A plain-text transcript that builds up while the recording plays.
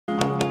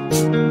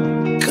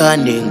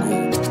Kanengo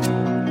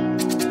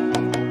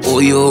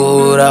Oyo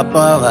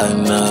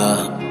rapavana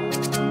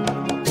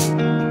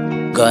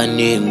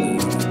Kanengo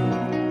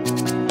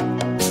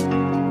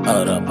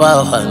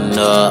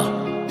Arapavana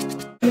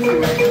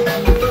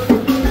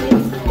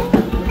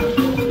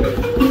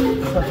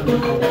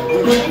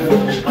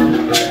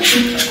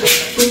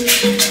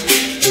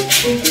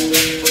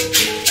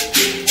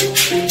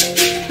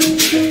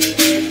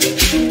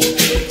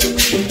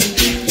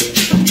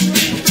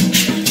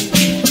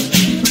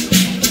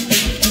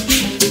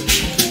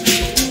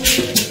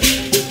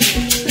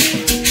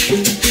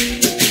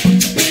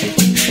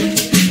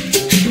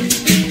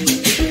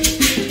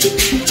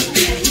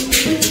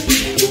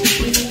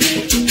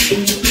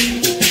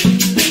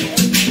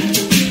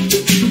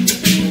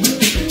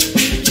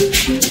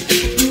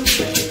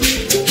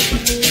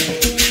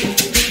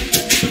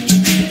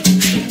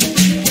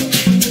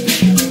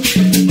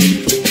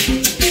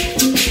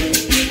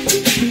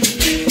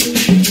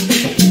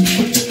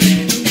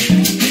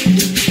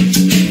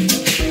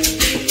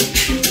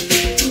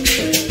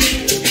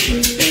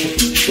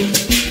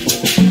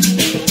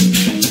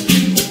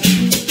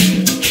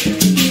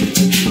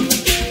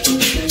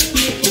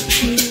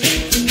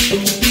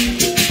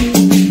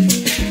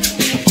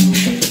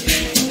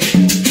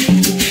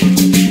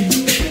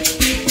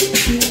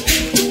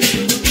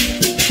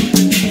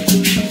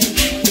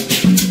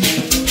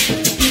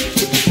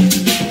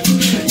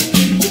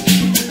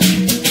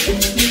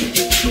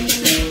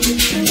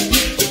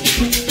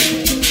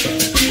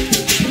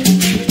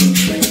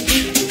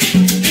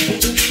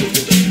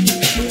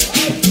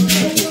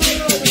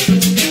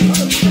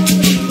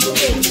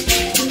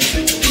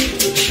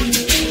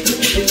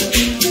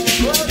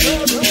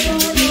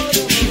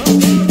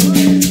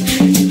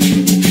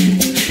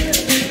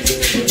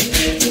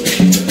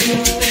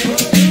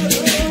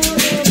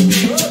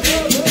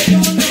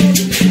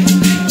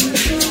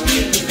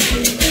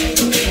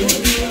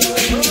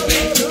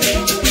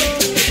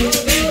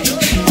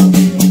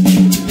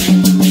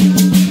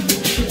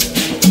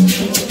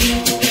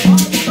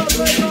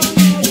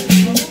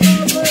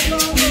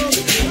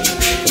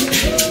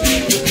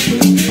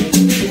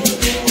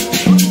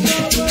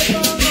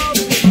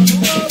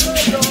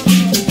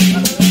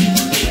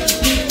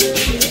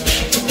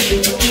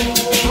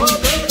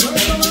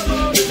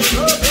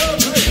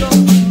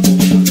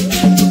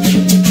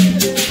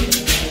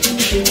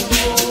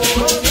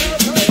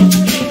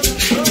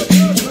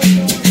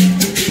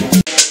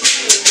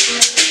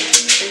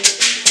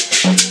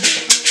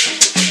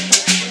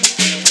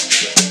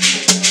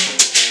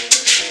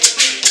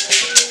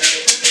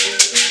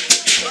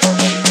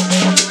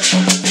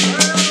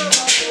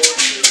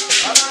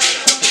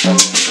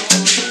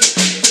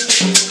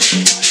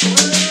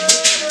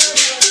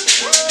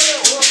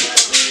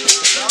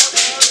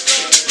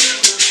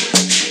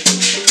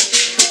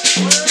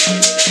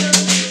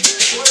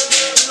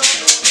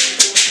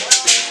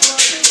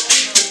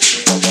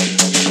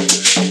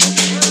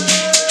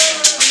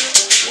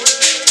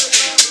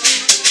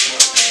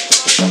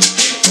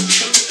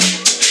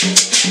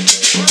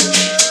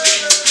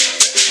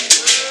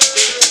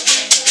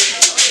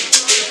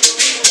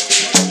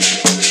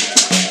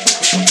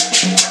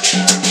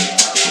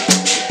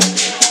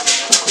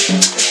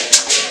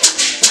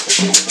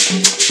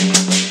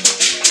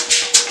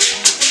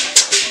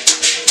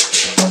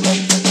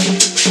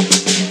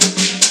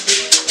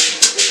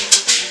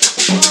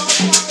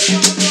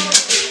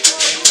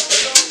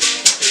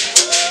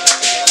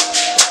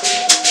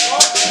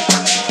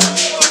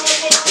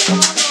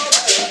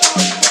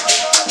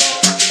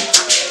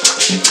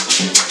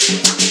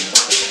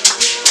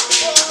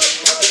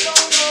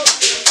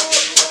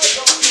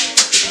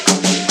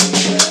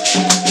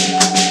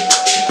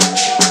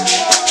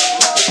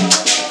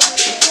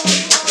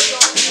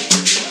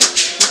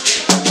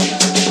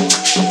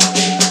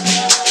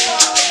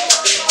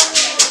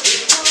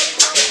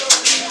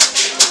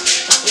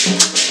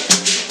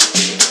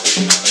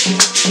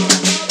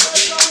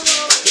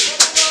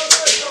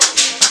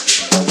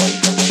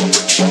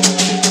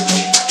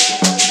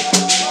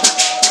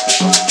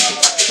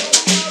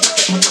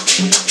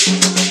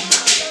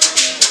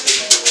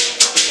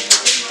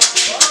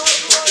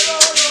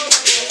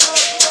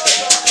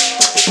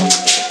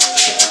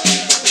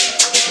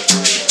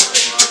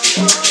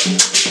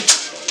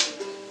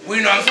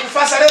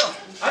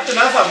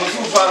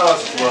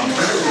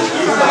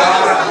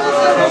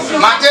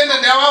Matenda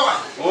ndio wawa.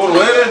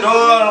 Wewe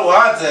ndo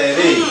waza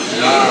ere.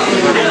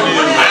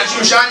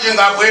 Anachimshanje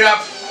ngabwera.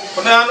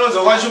 Kuna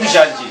anozo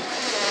kwashumshanje.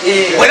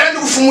 Wera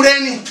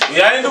ndikufumuleni.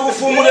 Yaani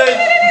ndikufumuleni.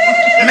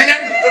 Menya.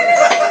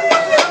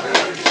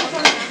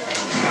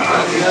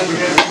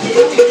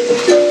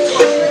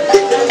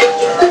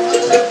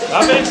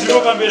 Amen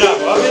zero kambira.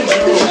 Amen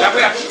zero.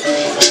 Labwera.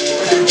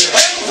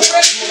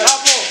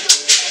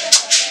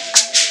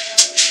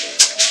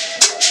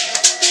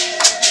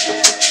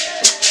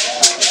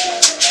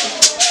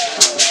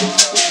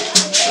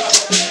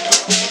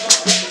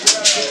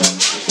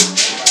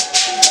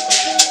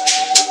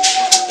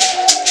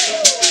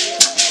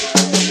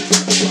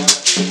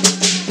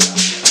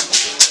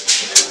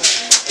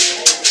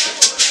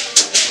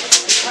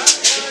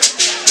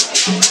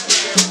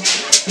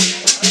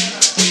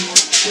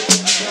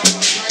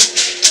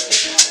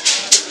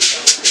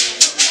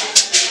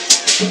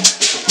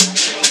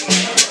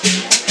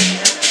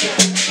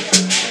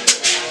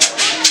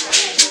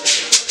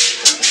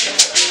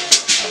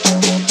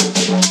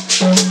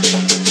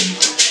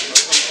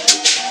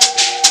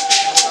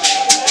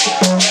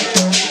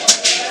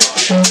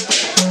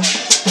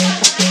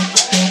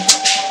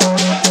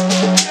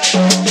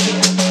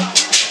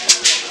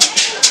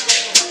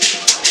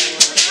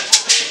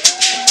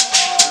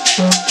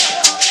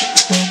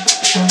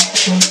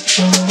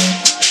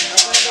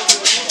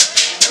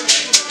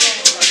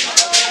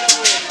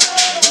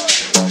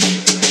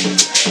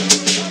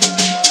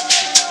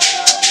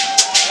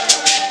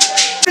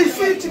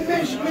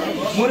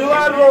 Muri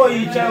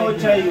Varoi chao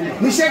chayo.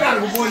 Misheka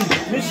kuponi.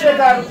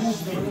 Misheka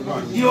kupi.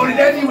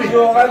 Iolidaniwe.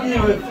 Yo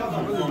kadiwe.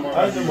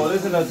 Aje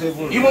molese na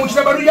Sekuru. Imo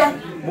mchitabaruja.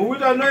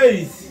 Muwita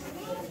noise.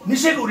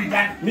 Misheka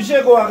ulidani.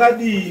 Misheka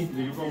wakadi.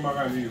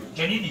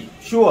 Janidi.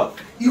 Sure.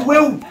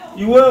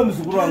 Iwewe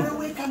mzukuru wangu.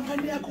 Weka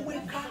ngani yako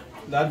weka.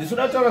 Na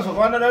ndisuna tara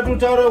sokwana na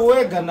tutare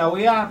wega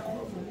nawe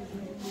yako.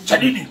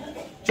 Janidi.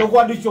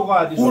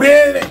 Chokwadi.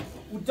 Urele.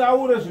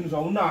 Utaure zvinhu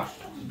zvaunazo.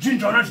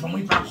 Jinjona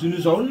zvamwipa.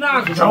 Zvinhu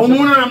zvaunazo.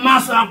 Zvaunona na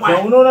maso akwa.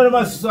 Zvaunoona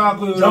nemaziso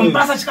ako.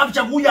 Zvampasa chikafu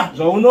chakuya.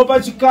 Zvaunopa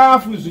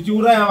chikafu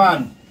zvichiuraya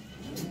vanhu.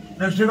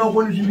 Ndazviteka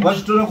kuponi zvinhu.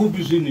 Wazvitora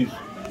kupi zvinhu izvi?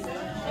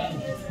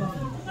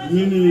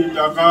 Nini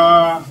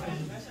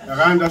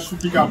ndakaenda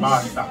svika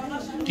basa.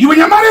 Iwe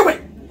nyamarewe.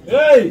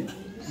 Hey!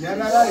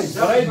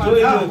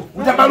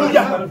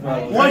 Utabaruja.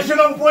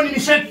 Wazviteka kuponi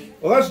misheki.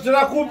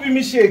 Wakazvitora kupi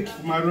misheki?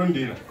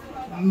 Kumarondera.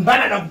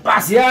 Mbana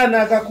nakupasa.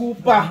 Yana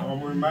akakupa.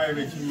 Vamwe mai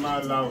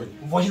vechimalawi.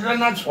 Mvochitira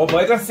nacho.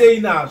 Wabaita sei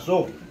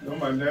nazvo?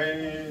 Ndobva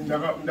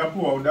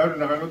ndapuhwa kudaro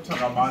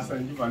ndakanotsvaka basa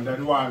ndibva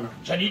ndariwana.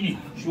 Janidi.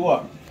 Sure.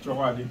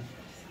 Chokwadi.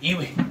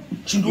 Iwe.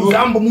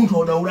 Chindurambo muntu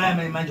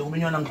waudauraya manje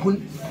kumenyana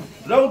nkuni.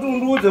 Ndoda kuti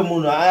undiudze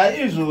munhu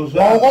aya izvozvo.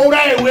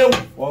 Wakauraya iwewe.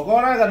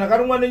 Wakauraya kana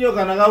karumwa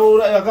nenyoka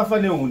yakafa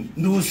nehundi.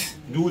 Ndudzi.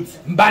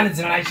 Mbani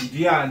dzina rachi.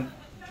 Ndiani?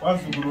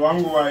 Wazukuru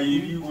wangu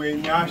wairi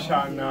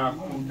wenyasha na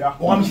kuda.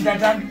 Wakamuchita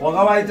tani?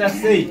 Wakawaita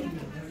sei?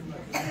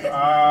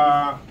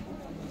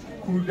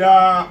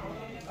 Kuda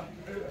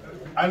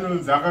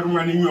anonzi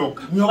akarumwa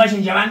nenyoka. Nyoka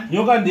chinjavani?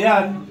 Nyoka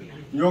ndiani?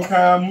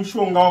 Nyoka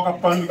mushonga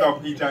wakapanduka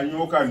kuita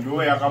nyoka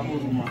ndo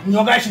yakamuruma.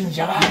 Nyoka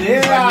chinjavani?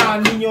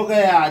 Ndiani nyoka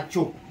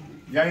yacho?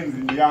 Yainzi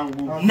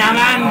ndiyangu.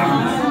 Navani?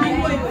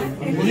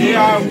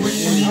 Ndiyangu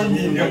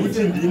nekuti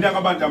ndini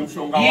ndakabata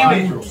mushonga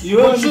wacho.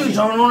 Iwe chinhu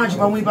chaunoona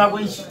chipamwe pako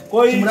ichi.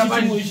 Ko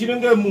ichi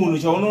chinenge munhu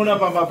chaunoona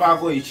pamba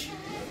pako ichi.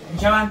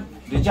 Nchavani?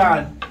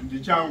 Ndichani?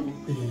 Ndichangu.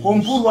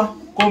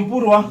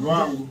 Kompurwa?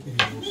 Wangu.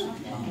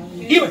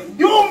 Iwe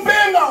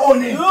umpenga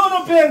one. Iwe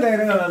unopenga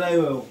here kana dai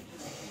iwewe?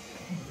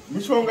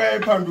 Mushonga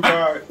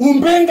yaipanduka.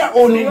 Umpenga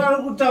one.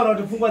 Uri kutaura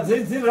kuti pfungwa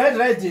dziri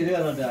right here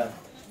kana dai?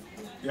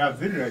 Ya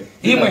dziri right.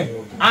 Imwe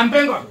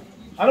ampenga.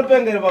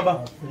 Anopenga here baba?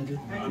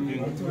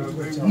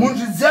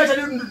 Muntu dziya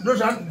chadi ndo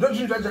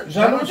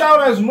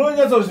zvanutaura izvi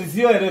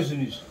munonyatsozviziva here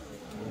zvinhu izvi?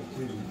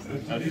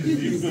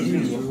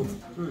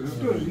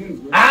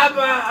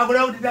 Apa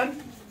akuda kuti dani?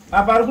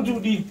 Apa ari kuti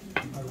kudii?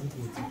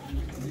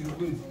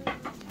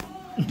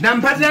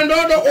 Ndampatira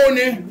ndodo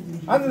one.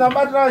 Hanzi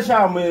ndambatira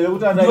shamwe here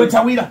kuti Ndiwe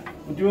tawira.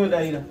 ndiwe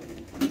daira.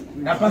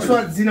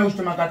 Ndapaswa dzina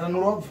kusvita makata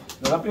norobva.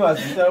 Ndakapiwa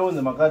zita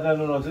ronzi makata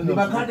norobva.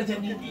 Makata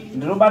chadii?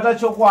 Ndinobata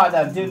chokwadi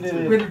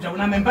handitendereri. Kwedu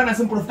takuna membana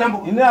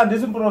simprofitambo. Ini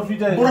handisi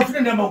muprofita here. Profita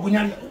ndiyamba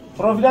kukunyanya.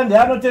 Profita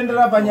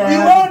ndianotenderera panyaya.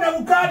 Iwewe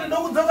ndakukata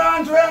ndokudzoka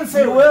antu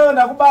ense. Iwewe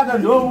ndakubata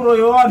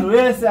ndomuroyo wevanhu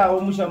vese avo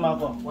musha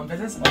mako.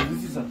 Wamvetesa?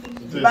 Wazwisisa?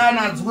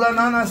 Bana adzula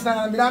nana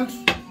asina milandu.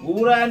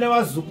 Kuuraya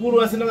nevazukuru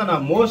vasina kana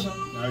mhosva.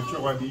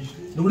 Chokwadi.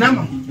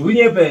 Ndikunama.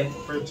 Ndikunyepe.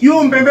 Iwe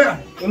umpembera.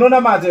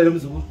 Unonamata here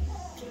muzukuru?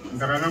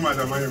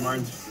 Ndakanamata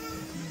manje.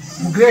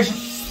 Mugreshi.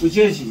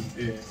 Kuchechi?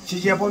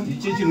 Chechi yapo.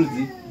 Ichechi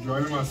rudzi?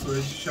 Joani maso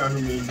eshanu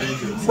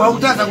meimbeje.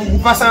 Kwakutadza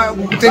kukupasa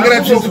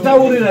kukutengera zvinhu.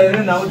 Kutaurira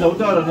here nhau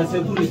dzautaura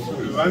nasekuru.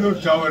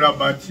 Vanotaura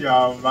but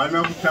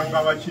havana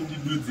kutanga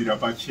vachindidudzira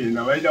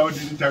pachena. Vaida kuti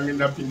nditange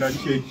ndapinda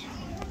chechi.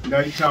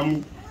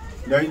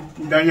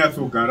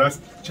 Ndanyatsogara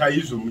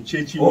chaizvo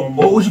muchechi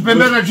imomo.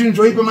 Uchipemberera zvinhu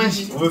zvoipe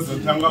manje.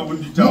 Vozotanga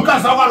kunditaura.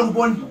 Mukazi wako ari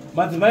kuponi.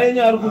 Madzimai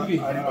enyu ari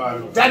kupi?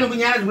 Tani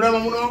kunyara zvikurama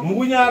muno.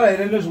 Mukunyara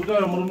here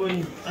nezvekutaura murume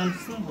wenyu?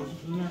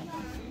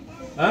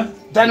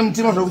 Tani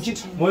mutima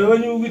zvokuchita. Mwoyo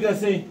wenyu ukuita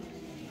sei?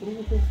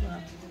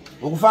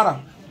 Wokufara.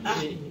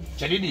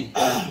 Chadidi.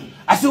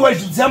 Asi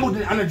waizviziva kuti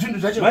ana zvinhu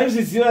zvacho.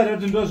 Maizviziva here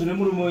kuti ndo zvine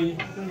murume wenyu?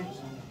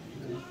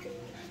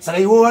 Saka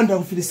iwe wanda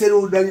kufiriseri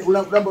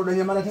uramba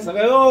udanyamara tani.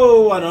 Saka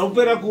iwo vanhu vari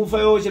kupera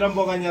kufa iwo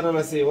uchiramba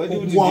wakanyarara sei?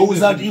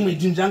 Wauza kuti imwe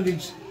zvinhu zvangu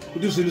izvi.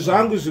 Kuti zvinhu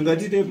zvangu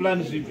zvingatiite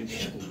plani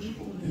zvipi?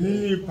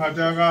 Ini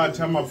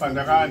patakatama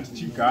pandakanga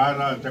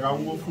ndichigara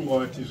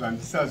takangofunga kuti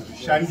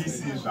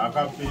zvandisazvishandisi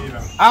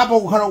zvakapera. Apa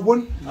kukhala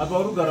kuponi? Apa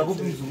uri kugara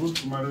kupi muzukuru?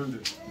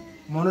 Kumarondera.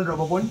 Marondera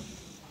paponi?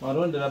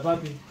 Marondera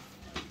papi?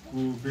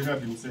 Kubheka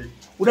bimseki.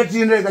 Uda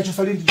tienderere kacho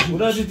salindi.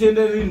 Uda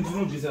titendereri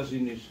ndinobvisa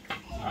zvinhu izvi.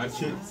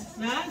 Ache.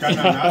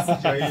 Kana nasi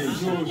chaiye.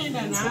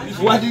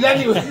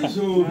 Wadidani we.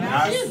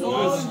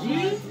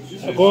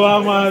 Kwa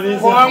mwana.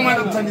 Kwa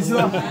mwana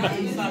kutandisiwa.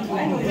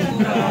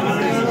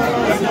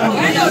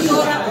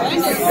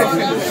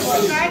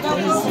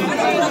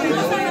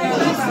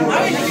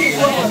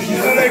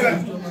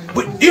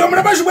 Iyo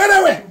mnabashi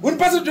wewe.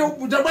 Unipasa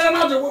utabana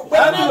nazo.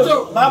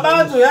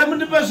 Babanzo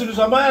yamundipe zvinhu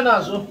zvamaya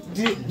nazvo.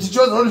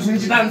 Ndichozo ono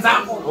zvinichita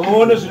nzako.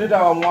 Uone zvinoita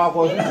vamwe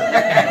wako.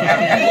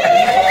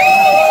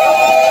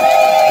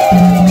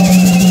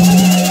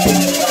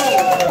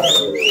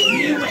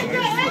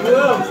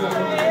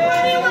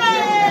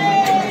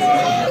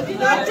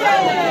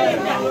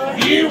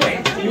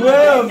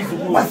 Iwe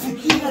mzukuru.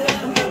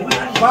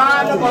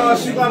 Bana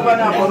bawasvika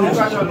panapa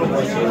nokutsvatsva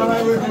nokuchena.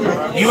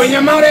 Iwe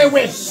nyamara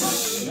iwe.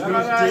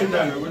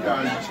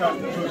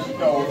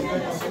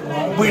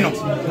 Bueno.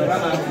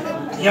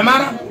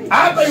 Nyamara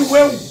apa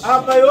iwe.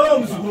 Apa iwe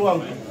mzukuru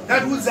wangu.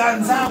 Tatuza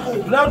nzako.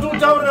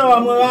 Ndakutaurira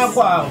vamwe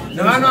vako avo.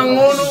 Nevana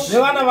ngono.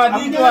 Nevana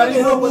vadiki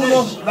varimo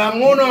kuno.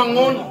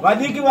 Vangono.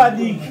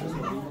 Vadiki.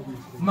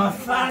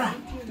 Mafara.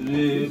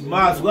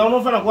 Mazwi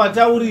unofanira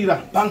kuataurira.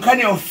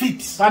 Pankani ya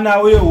ufiti. Kana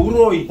we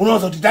uroi.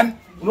 Unoza kuti tani?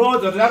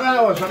 Unoza kuti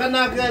akava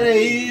zvakanaka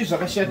rei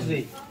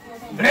zvakashatirei.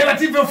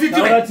 Relative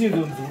ufiti. Relative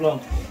mzukuru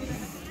wangu.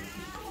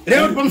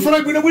 Leo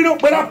pamusoro bwino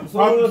bwera.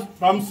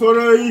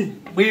 Pamusoro iyi.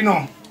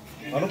 Bwino.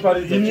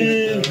 Vanoparidza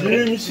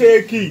Ini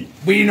misheki.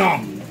 Bwino.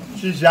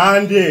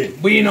 Chizhande.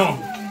 Bwino.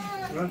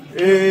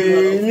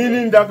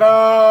 Inini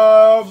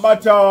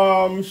ndakabata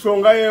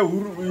mishonga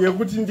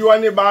yekuti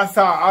ndiwane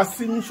basa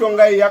asi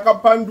mishonga iyi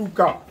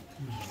yakapanduka.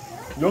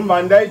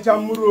 Nomba ndaita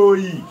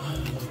muroi.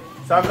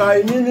 Saka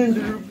inini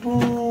ndiri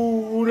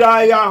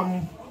kuuraya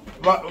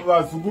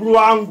vazukuru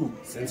vangu.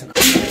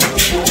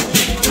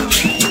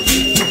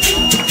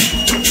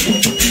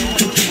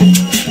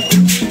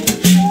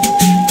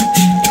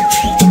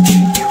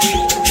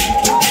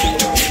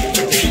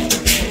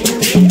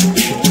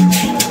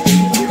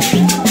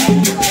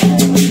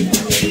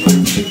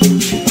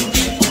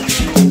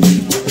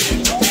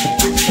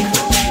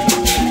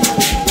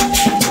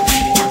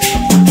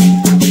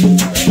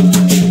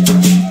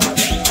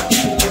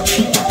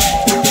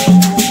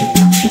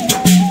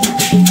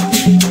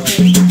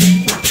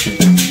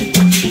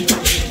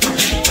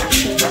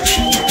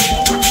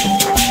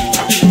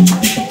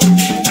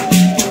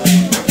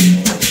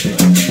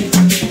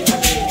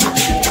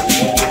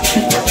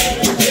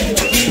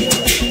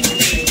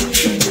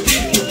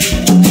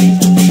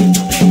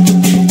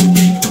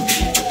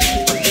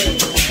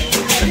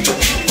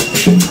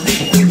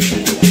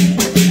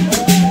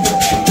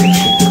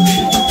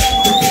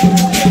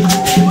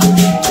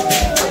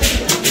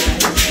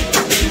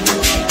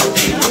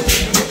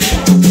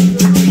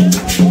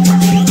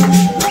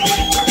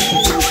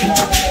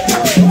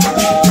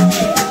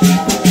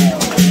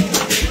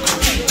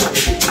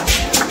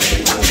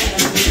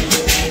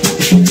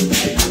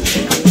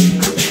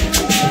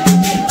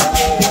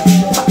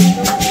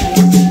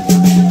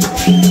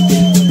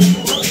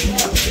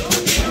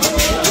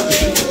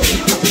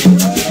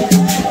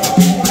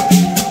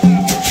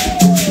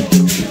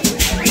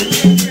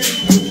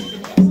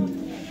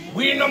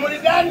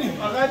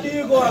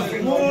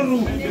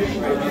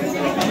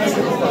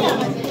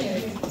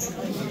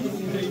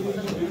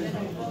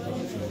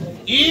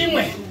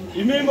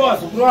 Imimbo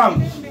wazukuru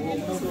wangu.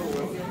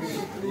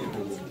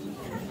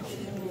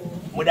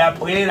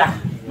 Mudabwera.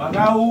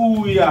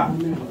 Makauya.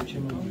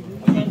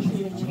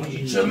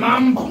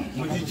 Muchichemambo.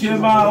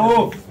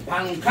 Muchichemawo.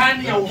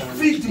 Pankani ya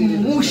ufiti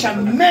mumusha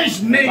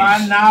mezh.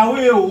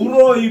 Panawe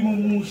uroi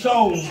mumusha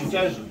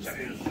umuchaizvo.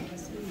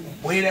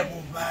 Bwera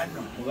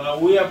kubano.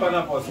 Mukauya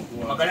panapa wazukuru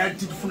wangu.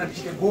 Makanati tifuna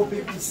tichite gope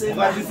kusema.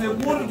 Mukati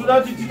sekuru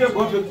tuda tichite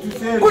gope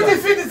kutusema. Kuti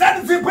fiti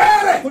zati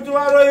zibwere. Kuti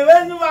varoi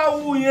venyu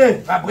vauye.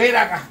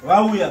 Vabwera ka.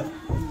 Vauya.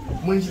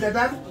 Munjita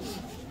tani?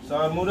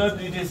 Sawa muda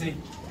tuite sei.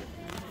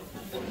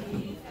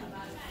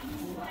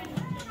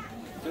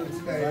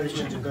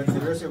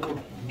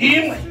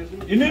 Imwe.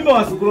 Imimbo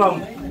wazukuru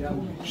wangu.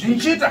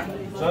 Zvinchita.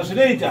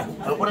 Zvazvinoita.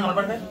 Alikuona kana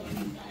pande?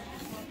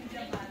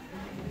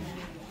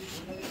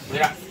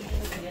 Bwera.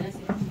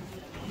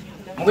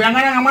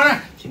 Mukuyangana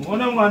mwana?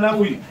 Muona mwana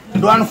uyu.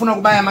 Ndo anofuna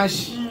kubaya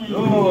mashi.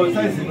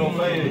 Saizi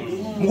nova ere.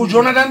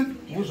 Mukuzviona tani?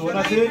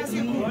 Mukuzviona sei?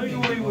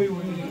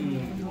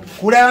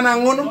 Kuraya vana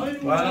ngono?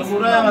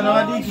 Vanakuraya vana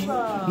vadiki.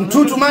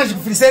 Mtutu maji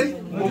kufiriseri?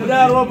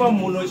 Mukuda ropa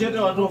munhu chete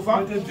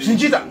watofa.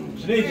 Zvinchita.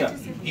 Zvinoita.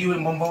 Iwe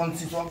mbomba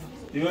ntsitsi wako.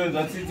 Iwe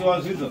nzatsitsi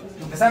wazvidzo.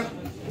 Ndasana.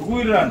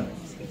 Kuwirirana.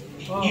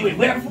 Iwe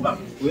bwera kufuba.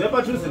 Uya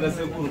padhuze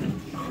nasekuru.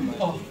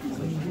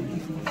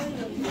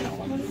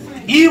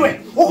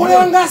 Iwe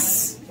ukuraya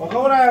ngasi.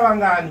 Wakauraya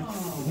vangani?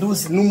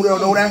 Nduzi numuraya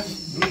udauraya.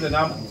 Nduze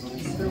namba.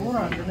 Sekuru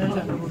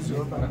handinenda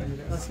ruzivo pakati.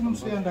 Asi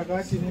musuya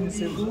ndakati nini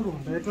sekuru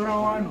ndaitora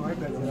wanhu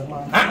waigadzira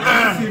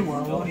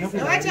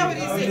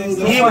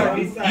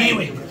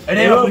Iwe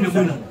reva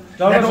kuno.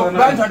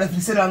 Vantu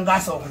vadafirisira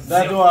ngasa.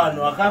 Ndato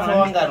vanhu wakafa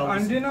vangano.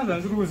 handina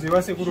zvandiri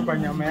kuziva sekuru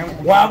panyama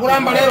yangu.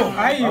 Wakuramba lero?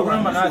 Aiwa,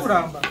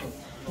 kuramba.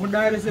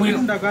 Mudare sekuru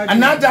ndakati.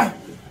 Anata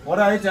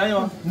Alright,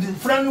 aiwa.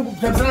 Ndifuna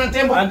kutambisana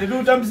tembo. Andidi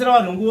kutambisira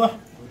vanhu nguva.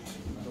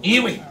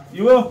 Iwe.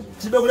 Iwe.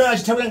 Tibe kudai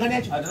achitaura ngani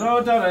yacho. Atina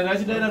kutaura ine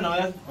achidaira nawo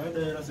yake.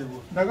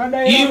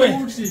 Ndakadaira Iwe.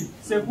 kuti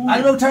Sekuru.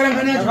 Alibe kutaura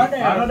ngani yacho.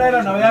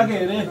 Anodaira nawo yake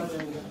ere.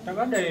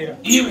 Ndakadaira.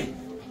 Iwe.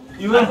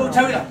 Iwe. Alibe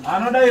kutaura.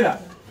 Anodaira.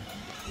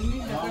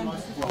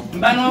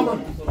 Mbano wako.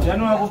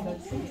 Jani wako.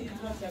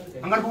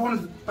 Angari kuona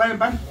pale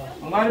mbani.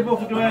 Ungaripo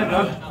kuti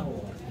wenda.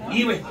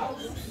 Iwe.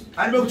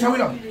 Alibe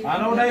kutaura.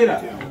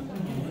 Anodaira.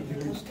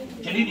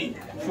 Chedidi.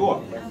 Sure.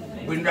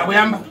 Bwinda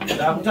kuyamba.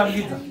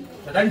 Ndakutangidza.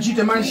 Tadani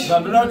chite manje.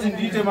 Zandira kuti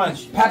ndiite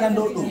manje. Pata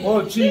ndodo.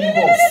 Oh,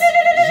 chimbo.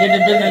 Ziende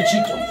mbele na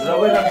chito.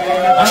 Ndakwenda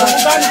mbele.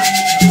 Anakukana.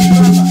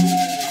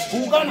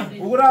 Kukana.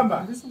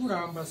 Ukuramba.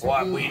 Ndisikuramba.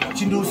 Wa bwino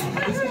chinduzi.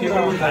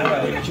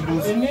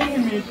 Chinduzi. Inini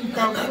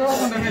mitika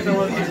kwa ndakaita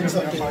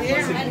wazisa.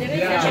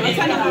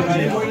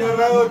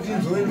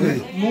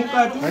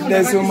 Mukatu.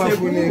 Adaiso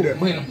mafuneda.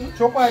 Bwino.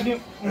 Chokwadi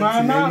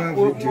mwana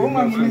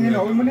umwe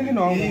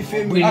muningina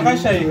wangu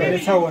akashayika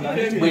letsaona.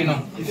 Bwino.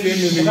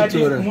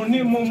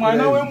 Muni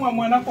mwana wemwe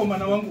mwana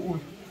komana wangu uyu.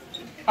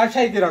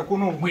 Achayikira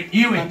kuno.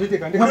 Iwe.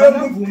 Anditeka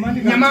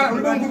Nyamara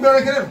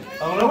ndikuberekerero.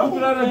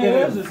 Unakumbirana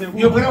gereza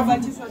Yo bwino.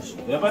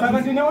 Saka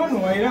ndine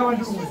vanhu waira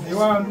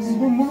vandikuziva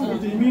mulu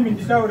kuti mimi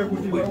nditaure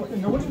kuti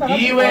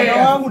nokuti Iwe.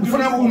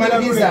 Ndifuna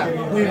kumaliza.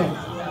 Bwino.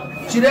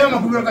 Chireva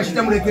makumbiro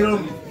kashita murekerero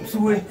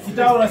msuwe.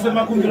 Sitaura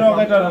semakumbiro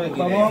wakataura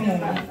baba wangu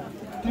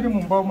tiri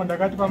mumba umo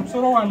ndakati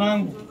pamusoro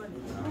wanangu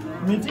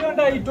miti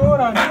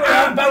yandaitora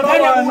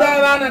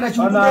Vana na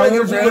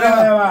chikuberekerero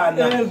zvaira.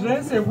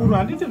 Sekuru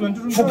handiti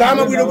zvandiri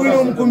Fugama bwino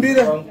bwino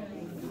mukumbire.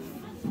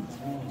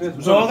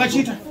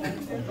 Zvawakachita.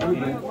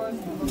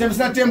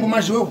 Tembisa tembo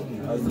mazhowo.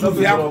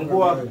 Tovu yako.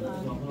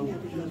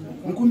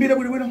 Mukumbire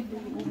bwino bwino.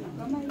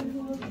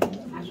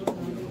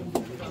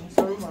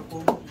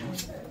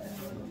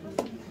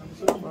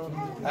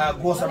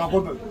 Gosa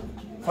makope.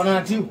 Fana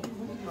na tiu.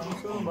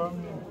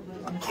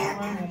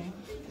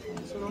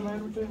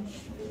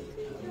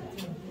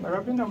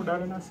 Ndakapinda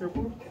mudare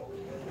nasekuru.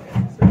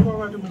 Sekuru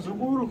vakati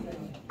muzukuru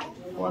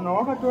vanhu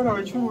vakatora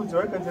vachiudza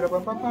vaigadzira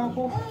pamba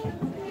pako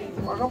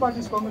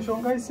vakabatiswa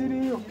mishonga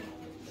isiriyo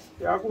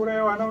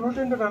yakuuraya vana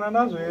unotenderana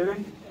nazvo here?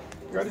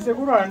 Ndikati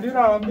sekuru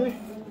handirambe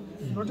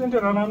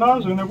unotenderana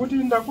nazvo nekuti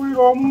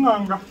ndakurirawo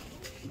mun'anga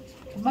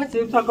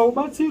madzetsvaka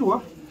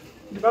ubatsirwa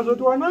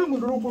ndikazoti wanangu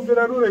ndiri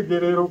kukumbira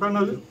ruregerero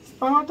kana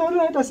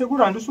pamataurira aita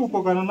sekuru handisi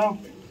kupokana nawo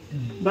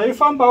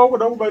ndaifambawo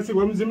kuda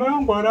kubatsirwa mudzimai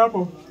wangu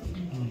arapo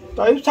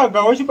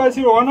taitsvagawo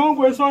chibatsirwa wana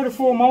wangu wese wari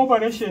for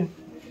maoperation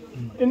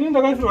ini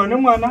ndakafirwa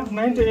nemwana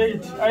 98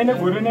 aine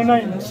gore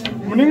ne9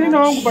 munin'ina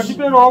wangu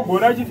pachiperawo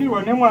gore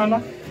achifirwa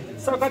nemwana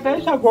saka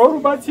taitsvagawo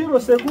rubatsiro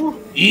sekuru.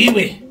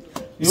 Iwe.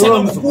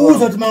 Saka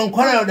kukuudza kuti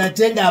mankhwala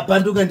udatenga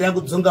apanduka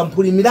ndakudzonga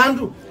mphuri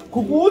milandu.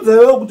 Kukuudza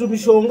wewe kuti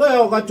mishonga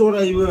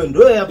yawakatora iwewe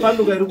ndoyo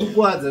yapanduka iri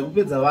kukuwadza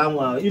ikupedza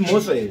vamwe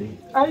imhosva here.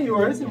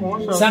 Aiwa haisi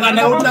mhosva. Saka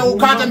ndakuda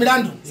kukata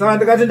milandu. Saka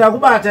ndikati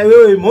ndakubata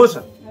iwewe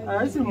imhosva.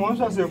 Haisi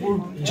mhosva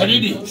sekuru.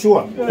 Chadidi.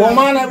 Sure. Kwa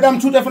mwana abuda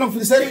mtuta afana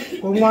kufiliseri?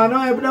 Kwa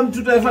mwana abuda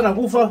mtuta afana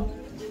kufa.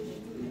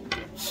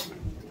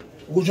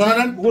 Ukuzvona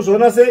nani?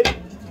 Ukuzvona sei?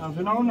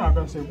 Hazvina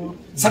kunaka sekuru.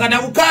 Saka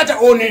ndakukata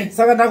one.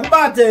 Saka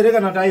ndakubata here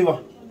kana taiwa.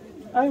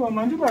 Aiwa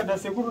mandibata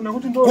sekuru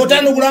nekuti ndo.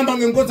 Kotani kuramba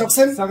ngengodza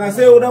kuseni? Saka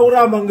sei uda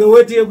kuramba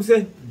ngeweti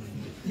yekuseni?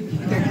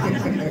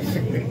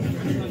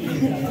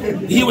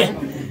 Iwe.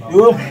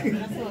 Iwe.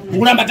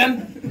 Ukuramba tani?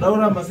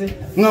 Ndauramba sei?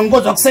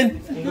 Ngengodza kuseni?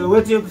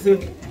 Ngeweti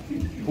yekuseni.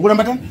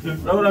 Ukuramba tani?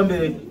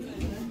 Ndaurambe.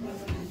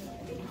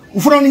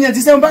 Ufuna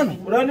uninyadzise mbano?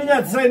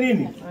 Unaninyadzisa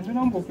nini?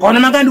 Kona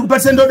manga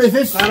ndikupatse ndodo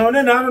ifefi. Kana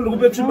une nhano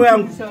ndikupe tsvimbo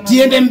yangu.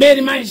 Tiende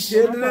mberi manje.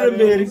 Tiende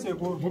mberi.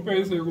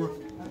 Mupe sekuru.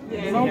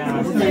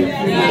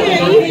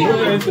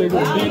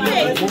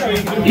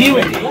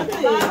 Iwe.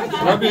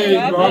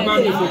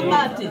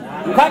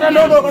 Kata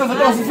ndodo kana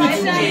zotoa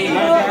sifiti.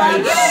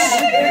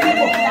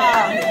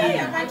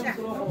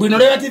 Bwino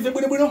leva TV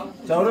bwino.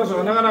 Taura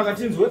zvakanaka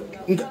nakatinzwe.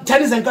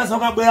 Taniza nkazi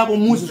wakabwera hapo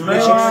muzi.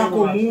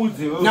 Yako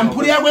mudzi wewe. Na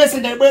mphuri yako yese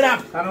ndaibwera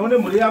hapo. Kana une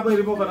mhuri yako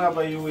iripo kana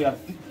apa iuya.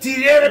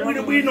 Tirere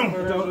bwino.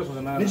 Taura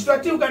zvakanaka.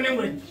 Nichitatiwa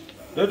Kanengo.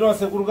 Ndoto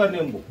Sekuru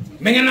Kanengo.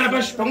 Menyana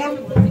pashi pang'ono.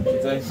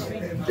 Dzai.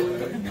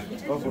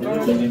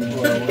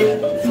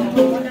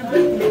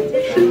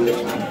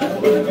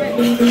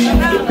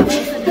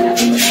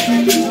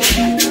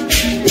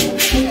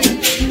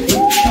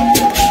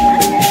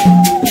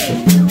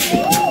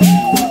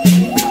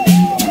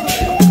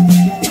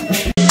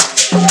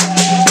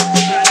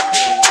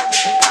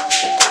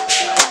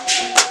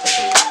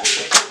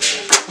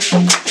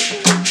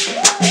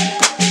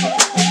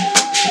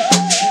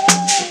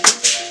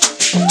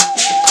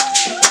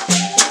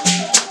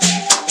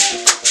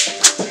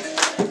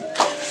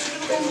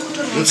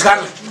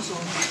 Mtsikana.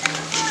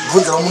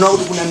 Bvunza vamuna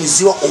kuti kuna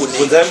miziwa one.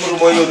 Bvunzai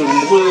murume uyo kuti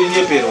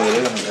mukunyeperwa here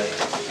mudai.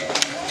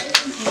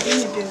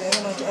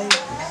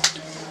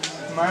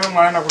 Mai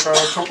mwana kutaura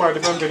chokwadi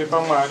pamberi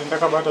paMwari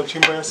ndakabata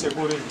tsvimbo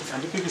yasekuru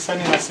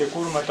handipikisani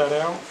nasekuru matare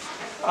yawo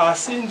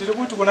asi ndiri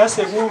kuti kuna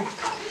Sekuru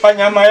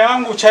panyama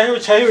yangu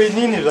chaiyo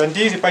inini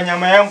zvandiri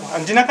panyama yangu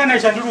handina kana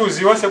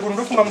chandiruziva. Sekuru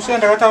ndofunga musi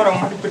ndakataura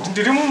kuti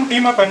ndiri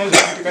mudima pane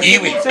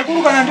zviruitika.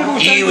 Sekuru kana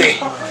ndiri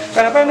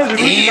kana pane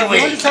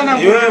zviruitika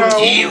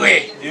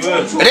iwe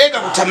rega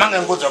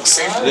kutamanga ngodzwa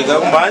kusema rega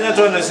kumbanya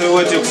tone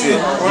sewete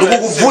kusema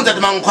ndikukubvunza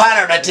kuti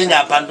mankhwala udatenga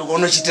apanduka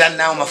unochitirana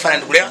nawo mafana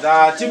ndikuleva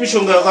ndati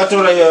mishonga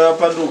yakatora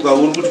yapanduka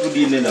uri kuti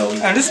kudine nawo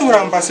handisi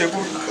kuramba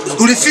Sekuru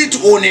uri fit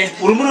one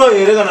uri muroyo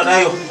here kana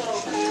nayo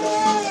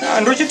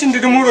ndochiti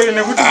ndiri muroyo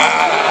nekuti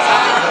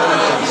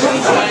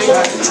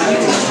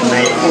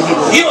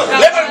iwe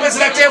leva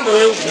mpesera tembo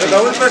wewe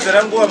rega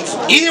unipedzera nguva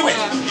iwe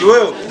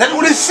iwewe ndati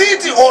uri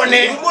fit one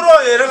uri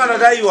muroyo here kana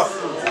daiwa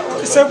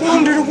Sekuru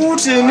ndiri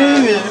kuti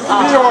inini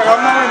iyo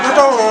yamana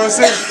ndotaura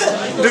sei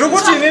ndiri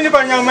kuti inini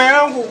panyama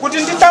yangu kuti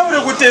nditaure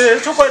kuti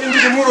chokwadi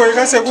ndiri muroyi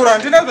kaSekuru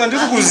handina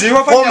zvandiri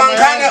kuziva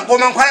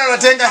komankhwala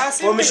unotenga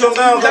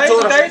komishonga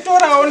yakatora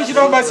ndaitorawo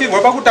ndichida kubatsirwa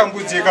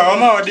pakutambudzika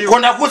wamawadiwa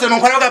kondakuudza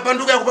mankhwala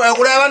ukapanduka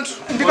yakuraya vantu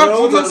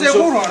ndikabvunza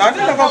Sekuru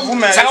handii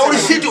ndakabvuma saka uri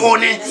fit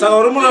one saka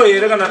uri muroyo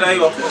here kana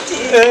daiwa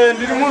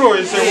ndiri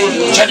muroyi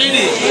Sekuru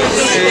chadini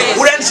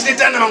uri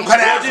andichititana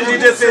mankhwala yako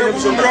ndiite seni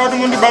mishonga kuti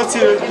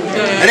mundibatsire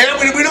reva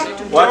bwino bwino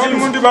wati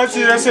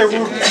mundibatsire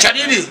Sekuru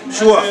chadini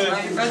sure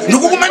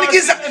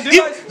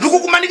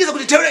ndikukumanikiza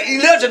kuti teure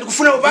leo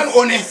ndikufuna pano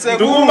one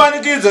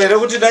ndikukumanikiza here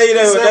kuti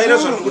daira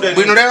zvandikuda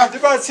bwino reva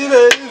ndibatsire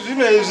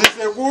zvino izvi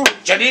Sekuru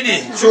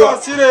chadini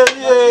ndibatsire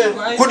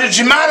kuti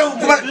zvimaro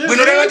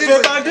bwino reva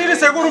ndiri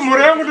Sekuru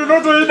mhuri yangu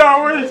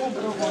ndinotoidawo mhuri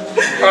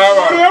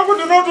yangu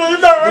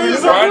ndinotoidawo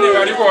vane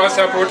varipo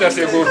vasapota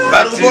Sekuru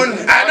varikubona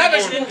anada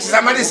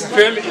chisamanisa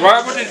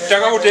vakuti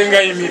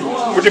takakutenga imi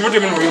kuti muti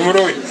munhu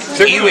wemuroyi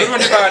Sekuru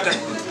unondibata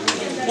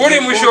uri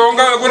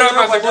mushonga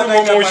wekurapa Sekuru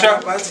mumusha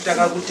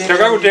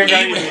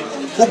takakutenga imi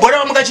kubhora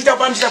wamukachita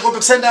pamuchita gope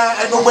kusenda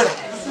alibobwera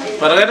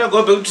patakaita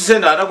gope kuti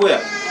senda hada kuya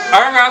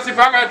akanga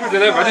asipa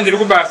akatudza bhati ndiri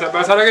kubasa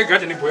basa rake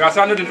gati ndibhuya asi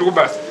anoti ndiri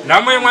kubasa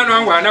namwe mwana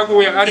wangu haana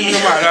kuuya ari muno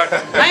muharare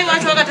mai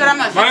wacho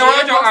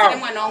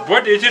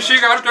bhodhi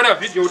ichisvika aritora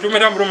vhidhiyo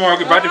kutumira murume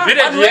wake bhati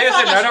vhireji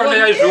yese nharaunda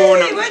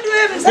yaizviona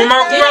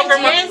kumakuva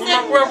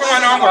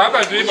kwemwana wangu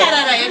hapa zvipa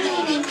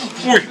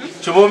uyu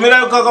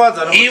chivomira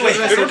ukakavadzana ndiri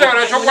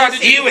kutaura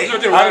chokwadi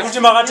ari kuti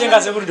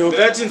makatenga Sekuru ndope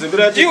biratinze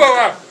biratinze iwo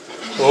va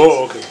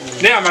oh okay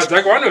nehama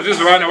dzake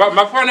vanozvizovana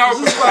mafana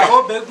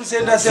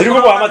ziri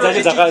kupa hama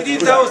dzake dzakadzi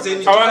tete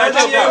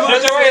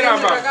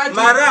wairamba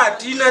mara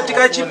hatina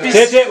tikachipisa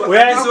tete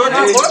uyai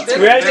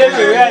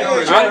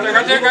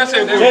takatenga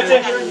Sekuru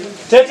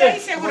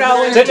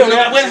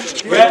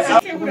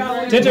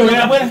tete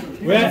uyai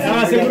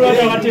Sekuru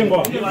wacho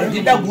wakatengwa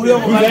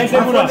bvunzai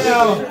Sekuru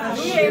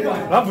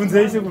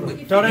vabvunzei Sekuru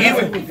taurai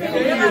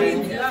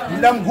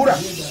ndamugura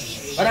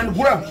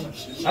vanandigura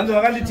hanzi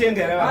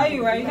vakanditenga here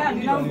aiwa ina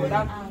handina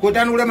kumboda kuti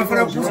anoura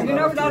mafara kupusa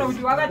ndina kudaro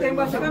kuti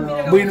wakatengwa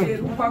zvakamira bwino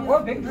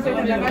pagobhe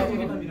kusenda ndakati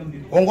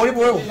ongoripo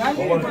wewe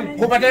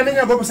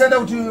kupataimenya gokusenda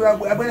kuti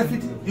abwene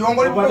fiti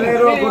iongoripo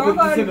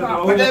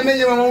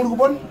pataimenya mama uri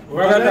kupona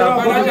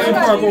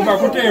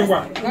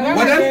vakutengwa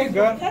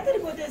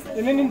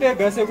inini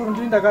ndega Sekuru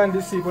ndiri ndakaa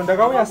ndisipo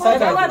ndakauya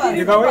Saturday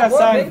ndikauya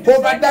Sunday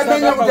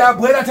kopataimenya kuti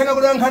abwera atenga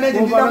kuti ankhaneje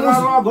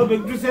ndidamuzi gope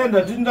kuti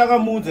senda titi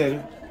ndakamuudza here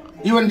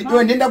iwe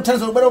ndenda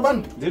kuthandiza kubwera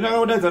kupano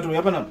ndinakakudaidza kuti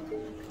uya panapa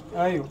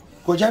aiyo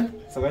kochani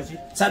sakachi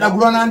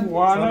sadagulwa nani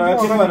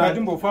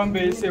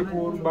wanaatimbofambei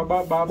Sekuru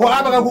baba ko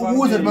apa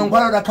kakukuudza kuti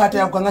mankhwala udakhata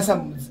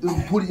yakukangasa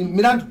mphuli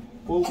milandu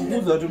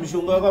kukuudza kuti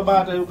mishonga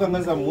yakabata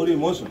yokukangasa mhuri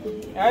imozvo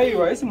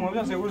aiwa isi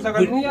mhomya Sekuru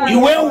saka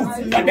iwewu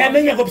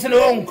pataimenya gopisana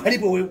wewe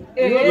unkhalipo wewe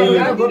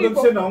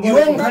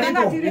iwe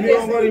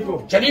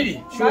unkhalipo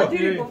chadidi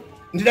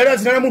ndidalira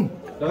zina la munhu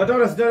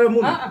ndakataura zita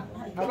remunhu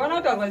hapana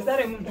kutaurwa zita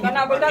remunhu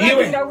kana abota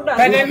iwe kuda kuda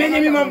pataimenya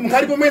mima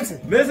mkhalipo mense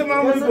mese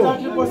mamuripo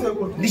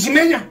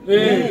ndichimenya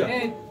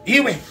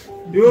iwe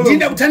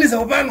ndinda kuthandiza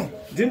kupano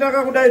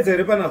ndindakakudaidza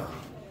here panapa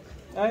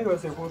aiwa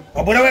Sekuru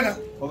wabona weka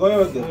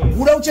wakayoga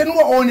uda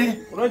uchenurwa one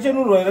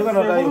unochenurwa here kana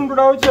Sekuru daiwa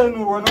ndoda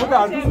uchenurwa nokuti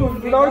hatisi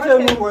ndoda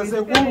uchenurwa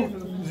Sekuru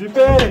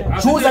zvipere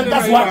chuza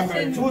mkazi wako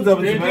chiudza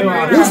mudzimai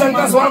wako uza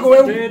mkazi wako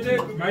wewe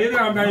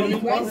mairamba imi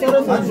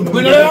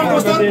bwino leo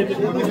mpostori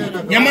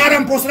nyamara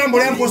mpostori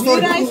mbolea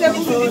mpostori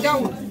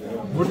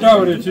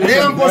mutaure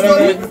leo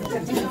mpostori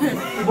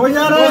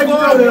bonyara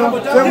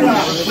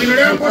bwino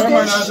leo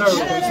mpostori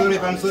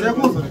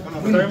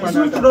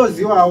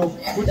tozivawo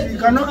kuti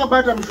kana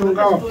wakabata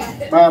mushongawo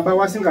baba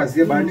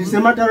wasingazive bati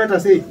semataurata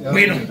sei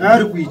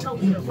ari kuita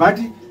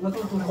bati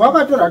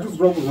wakatora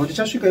hatizoda kuzwa kuti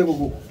chasvika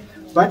ikoko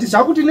bati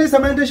zvakuti nesa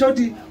maendesha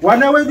kuti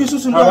wana wedu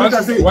isusu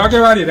ndoaita sei wake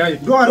vari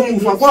right ndo ari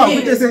kufa ko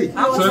hakuite sei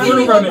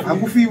Sekuru kane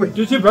hakufiwe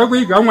tichibva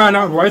kuiga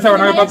mwana rwaisa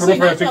vana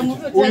vepaprofile sekiti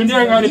uyu ndiye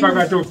anga ari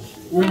pakatopi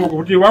umo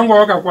kuti wangu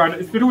wakakwana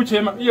tiri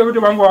kuchema iye kuti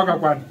wangu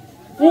wakakwana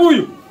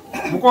uyu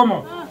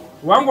mukoma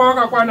wangu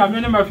wakakwana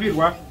amene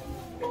mafirwa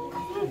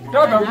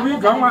tabva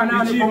kuiga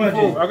mwana ane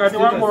pompo akati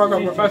wangu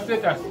wakakwa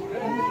pastatus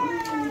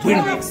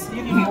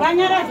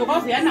Vanyaradza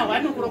kwaziyana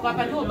wani kuroka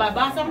pandiwo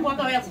baba asangu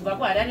wakauya kubva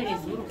kuharare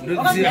nezuru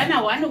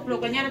wakaziyana wani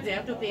kuroka nyaradza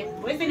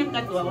yatopepa wese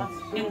nemukadzi wawa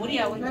nemhuri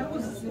yawe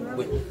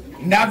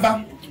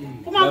ndabva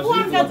kumakuwa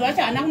mukadzi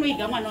wacho haana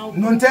kunoiga mwana wangu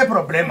nonte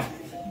problema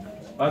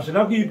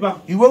hazvina kuipa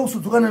iwe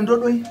usudzukana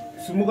ndodoi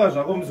simuka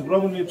zvako muzukuru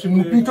wangu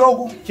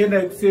mupitoko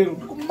chenda kuseri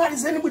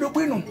kumalizeni bwido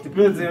bwino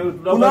tipedze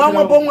kuna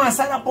vamwe pomwe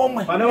asara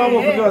pomwe pane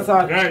vamwe kuti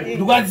vasara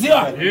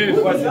ndikudziwa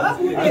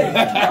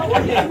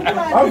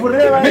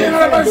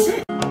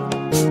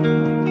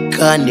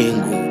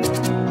Kanengo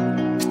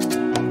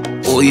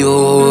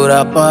uyo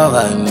rapa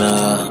vana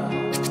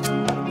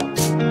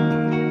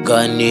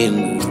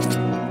Kanengo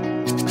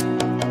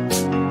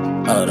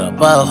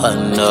arapa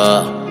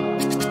vana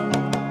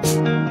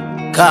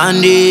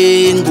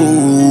Kanengo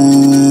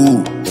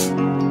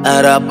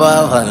arapa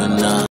vana